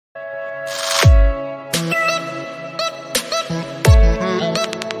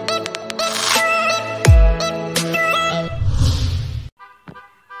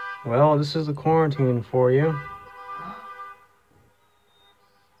Well, this is the quarantine for you.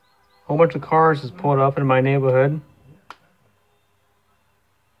 Whole bunch of cars is pulled up in my neighborhood.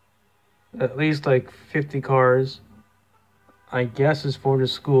 At least like 50 cars. I guess it's for the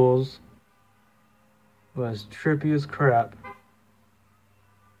schools. But it's trippy as crap.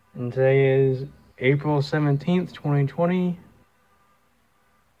 And today is April 17th, 2020.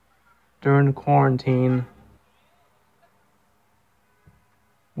 During the quarantine.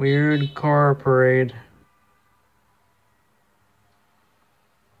 Weird car parade.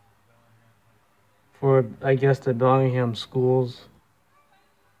 For, I guess, the Bellingham schools.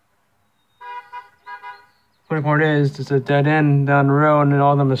 Funny part is, it's a dead end down the road and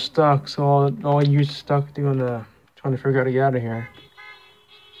all of them are stuck, so all you stuck trying to figure out how to get out of here.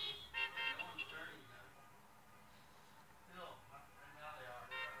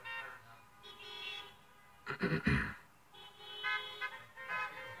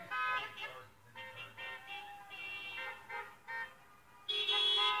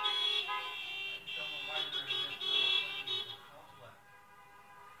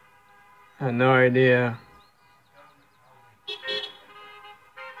 I had no idea.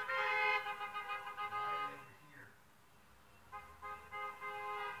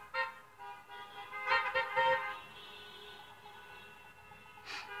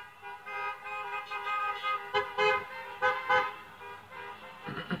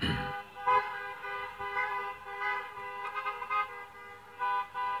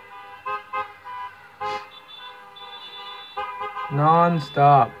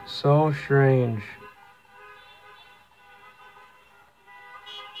 Non-stop. So strange.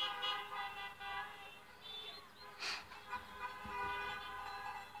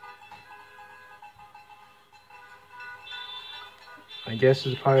 I guess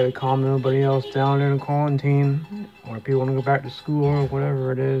it's probably to calm everybody else down in quarantine, or people want to go back to school or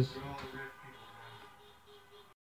whatever it is.